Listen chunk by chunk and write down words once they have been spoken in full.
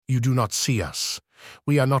You do not see us.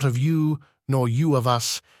 We are not of you, nor you of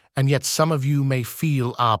us, and yet some of you may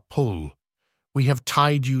feel our pull. We have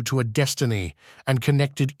tied you to a destiny and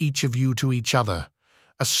connected each of you to each other,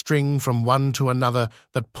 a string from one to another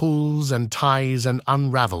that pulls and ties and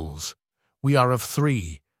unravels. We are of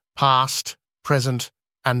three, past, present,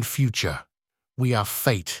 and future. We are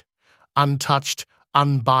fate. Untouched,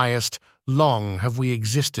 unbiased, long have we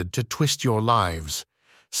existed to twist your lives.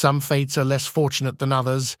 Some fates are less fortunate than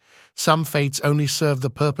others. Some fates only serve the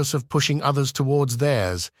purpose of pushing others towards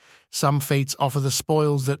theirs. Some fates offer the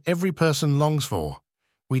spoils that every person longs for.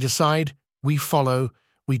 We decide, we follow,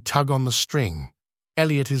 we tug on the string.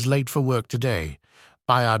 Elliot is late for work today.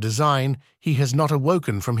 By our design, he has not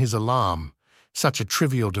awoken from his alarm. Such a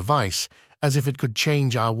trivial device, as if it could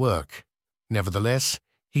change our work. Nevertheless,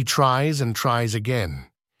 he tries and tries again.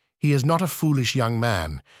 He is not a foolish young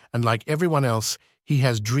man, and like everyone else, he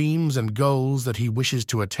has dreams and goals that he wishes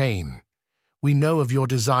to attain. We know of your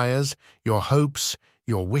desires, your hopes,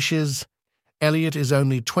 your wishes. Elliot is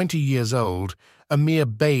only 20 years old, a mere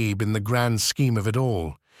babe in the grand scheme of it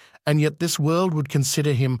all, and yet this world would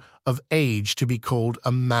consider him of age to be called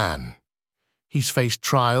a man. He's faced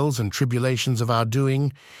trials and tribulations of our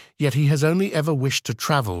doing, yet he has only ever wished to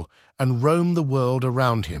travel and roam the world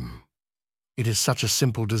around him. It is such a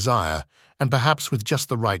simple desire, and perhaps with just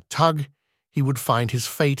the right tug, he would find his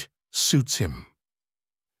fate suits him.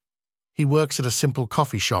 He works at a simple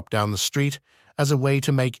coffee shop down the street as a way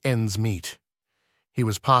to make ends meet. He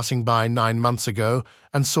was passing by 9 months ago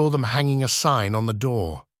and saw them hanging a sign on the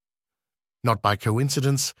door. Not by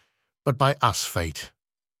coincidence, but by us fate.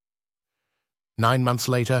 9 months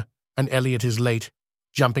later, and Elliot is late,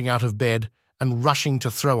 jumping out of bed and rushing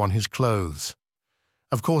to throw on his clothes.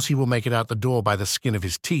 Of course he will make it out the door by the skin of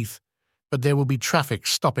his teeth, but there will be traffic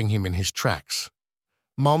stopping him in his tracks.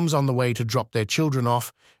 Moms on the way to drop their children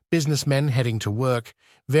off, businessmen heading to work,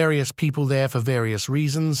 various people there for various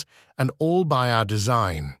reasons, and all by our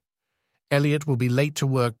design. Elliot will be late to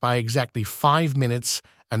work by exactly 5 minutes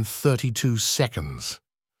and 32 seconds.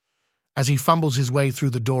 As he fumbles his way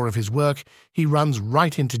through the door of his work, he runs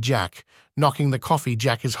right into Jack, knocking the coffee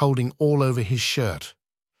Jack is holding all over his shirt.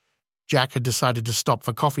 Jack had decided to stop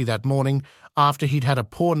for coffee that morning after he'd had a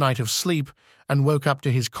poor night of sleep and woke up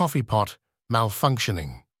to his coffee pot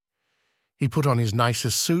malfunctioning. He put on his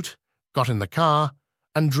nicest suit, got in the car,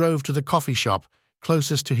 and drove to the coffee shop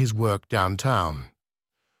closest to his work downtown.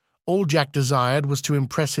 All Jack desired was to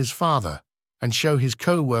impress his father and show his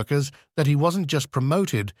co-workers that he wasn't just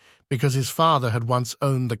promoted because his father had once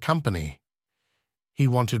owned the company. He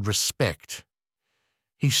wanted respect.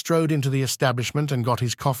 He strode into the establishment and got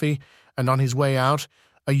his coffee, and on his way out,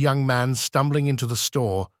 a young man stumbling into the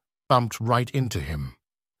store bumped right into him.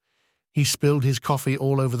 He spilled his coffee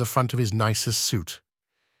all over the front of his nicest suit.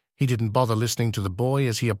 He didn't bother listening to the boy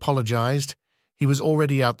as he apologized. He was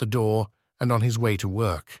already out the door and on his way to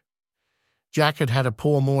work. Jack had had a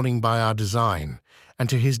poor morning by our design, and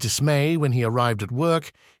to his dismay, when he arrived at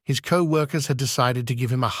work, his co-workers had decided to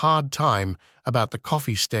give him a hard time about the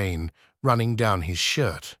coffee stain running down his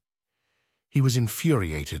shirt. He was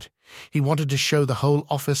infuriated. He wanted to show the whole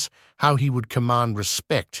office how he would command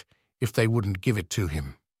respect if they wouldn't give it to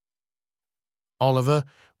him. Oliver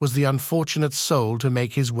was the unfortunate soul to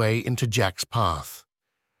make his way into Jack's path.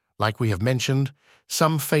 Like we have mentioned,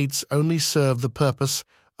 some fates only serve the purpose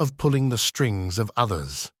of pulling the strings of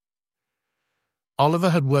others. Oliver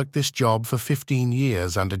had worked this job for 15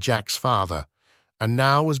 years under Jack's father, and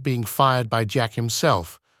now was being fired by Jack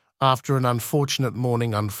himself after an unfortunate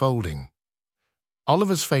morning unfolding.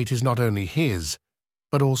 Oliver's fate is not only his,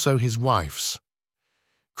 but also his wife's.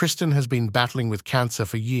 Kristen has been battling with cancer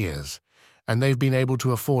for years, and they've been able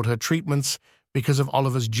to afford her treatments because of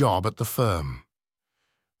Oliver's job at the firm.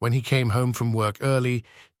 When he came home from work early,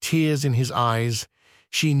 tears in his eyes,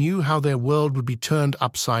 she knew how their world would be turned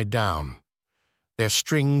upside down. Their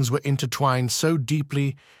strings were intertwined so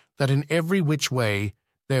deeply that in every which way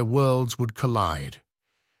their worlds would collide.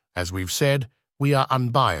 As we've said, we are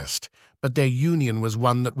unbiased, but their union was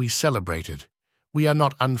one that we celebrated. We are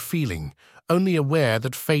not unfeeling, only aware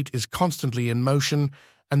that fate is constantly in motion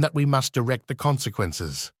and that we must direct the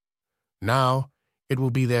consequences. Now, it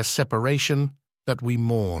will be their separation that we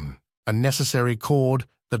mourn, a necessary cord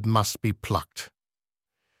that must be plucked.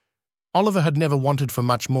 Oliver had never wanted for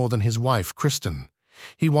much more than his wife, Kristen.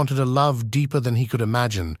 He wanted a love deeper than he could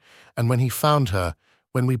imagine, and when he found her,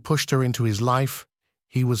 when we pushed her into his life,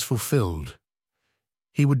 he was fulfilled.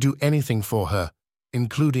 He would do anything for her,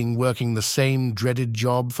 including working the same dreaded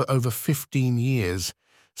job for over 15 years,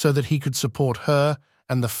 so that he could support her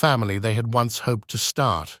and the family they had once hoped to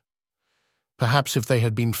start. Perhaps if they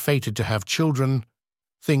had been fated to have children,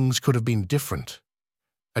 things could have been different.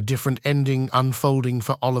 A different ending unfolding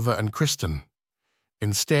for Oliver and Kristen.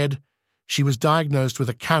 Instead, she was diagnosed with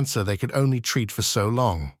a cancer they could only treat for so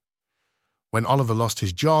long. When Oliver lost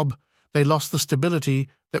his job, they lost the stability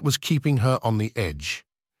that was keeping her on the edge.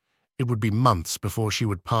 It would be months before she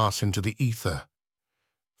would pass into the ether.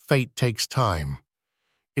 Fate takes time.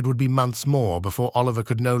 It would be months more before Oliver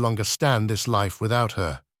could no longer stand this life without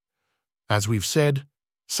her. As we've said,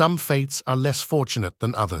 some fates are less fortunate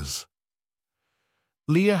than others.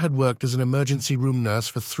 Leah had worked as an emergency room nurse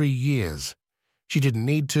for 3 years. She didn't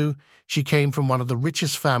need to. She came from one of the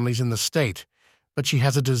richest families in the state, but she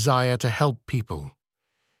has a desire to help people.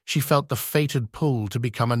 She felt the fated pull to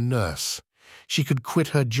become a nurse. She could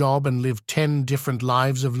quit her job and live 10 different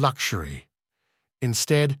lives of luxury.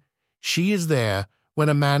 Instead, she is there when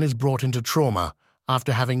a man is brought into trauma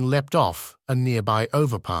after having leapt off a nearby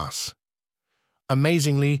overpass.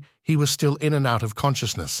 Amazingly, he was still in and out of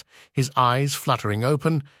consciousness, his eyes fluttering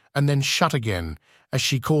open and then shut again as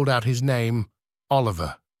she called out his name,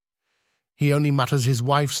 Oliver. He only mutters his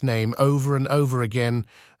wife's name over and over again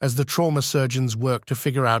as the trauma surgeons work to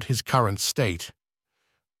figure out his current state.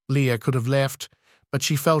 Leah could have left, but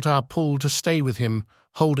she felt our pull to stay with him,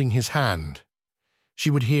 holding his hand.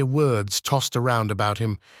 She would hear words tossed around about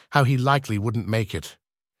him, how he likely wouldn't make it.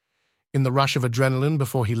 In the rush of adrenaline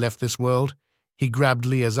before he left this world, he grabbed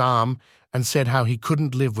Leah's arm and said how he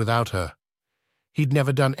couldn't live without her. He'd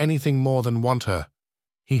never done anything more than want her.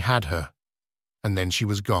 He had her, and then she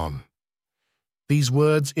was gone. These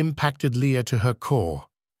words impacted Leah to her core.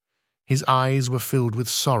 His eyes were filled with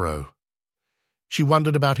sorrow. She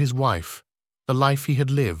wondered about his wife, the life he had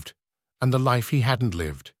lived, and the life he hadn't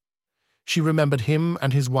lived. She remembered him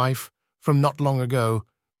and his wife from not long ago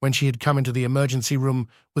when she had come into the emergency room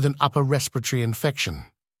with an upper respiratory infection.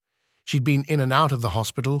 She'd been in and out of the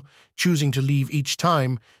hospital, choosing to leave each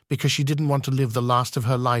time because she didn't want to live the last of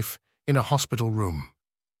her life in a hospital room.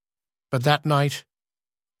 But that night,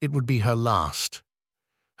 it would be her last.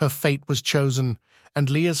 Her fate was chosen, and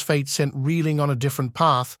Leah's fate sent reeling on a different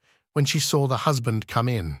path when she saw the husband come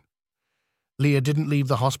in. Leah didn't leave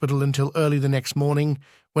the hospital until early the next morning,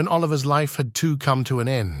 when Oliver's life had too come to an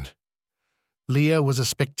end. Leah was a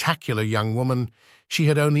spectacular young woman. She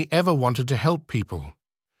had only ever wanted to help people.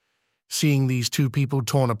 Seeing these two people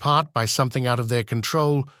torn apart by something out of their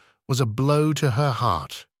control was a blow to her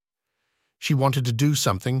heart. She wanted to do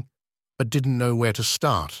something, but didn't know where to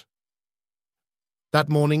start. That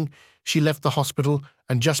morning, she left the hospital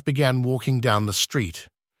and just began walking down the street.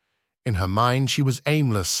 In her mind, she was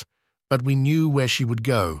aimless, but we knew where she would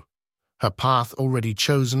go, her path already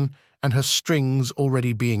chosen and her strings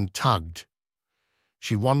already being tugged.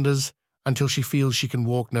 She wanders until she feels she can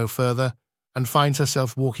walk no further and finds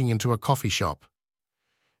herself walking into a coffee shop.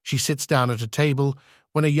 She sits down at a table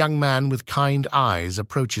when a young man with kind eyes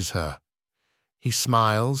approaches her. He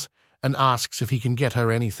smiles and asks if he can get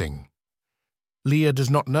her anything. Leah does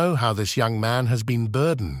not know how this young man has been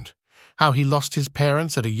burdened, how he lost his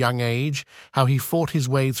parents at a young age, how he fought his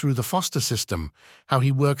way through the foster system, how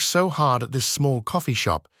he works so hard at this small coffee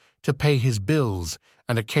shop to pay his bills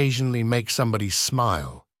and occasionally make somebody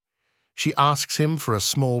smile. She asks him for a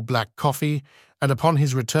small black coffee, and upon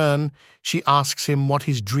his return, she asks him what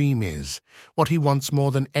his dream is, what he wants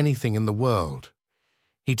more than anything in the world.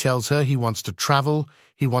 He tells her he wants to travel,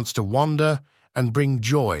 he wants to wander, and bring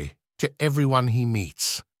joy to everyone he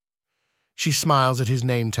meets. She smiles at his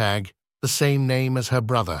name tag, the same name as her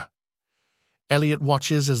brother. Elliot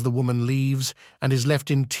watches as the woman leaves and is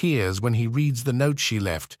left in tears when he reads the note she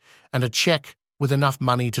left and a check with enough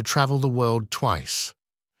money to travel the world twice.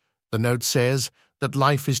 The note says that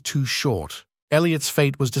life is too short. Elliot's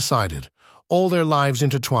fate was decided, all their lives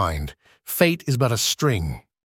intertwined. Fate is but a string.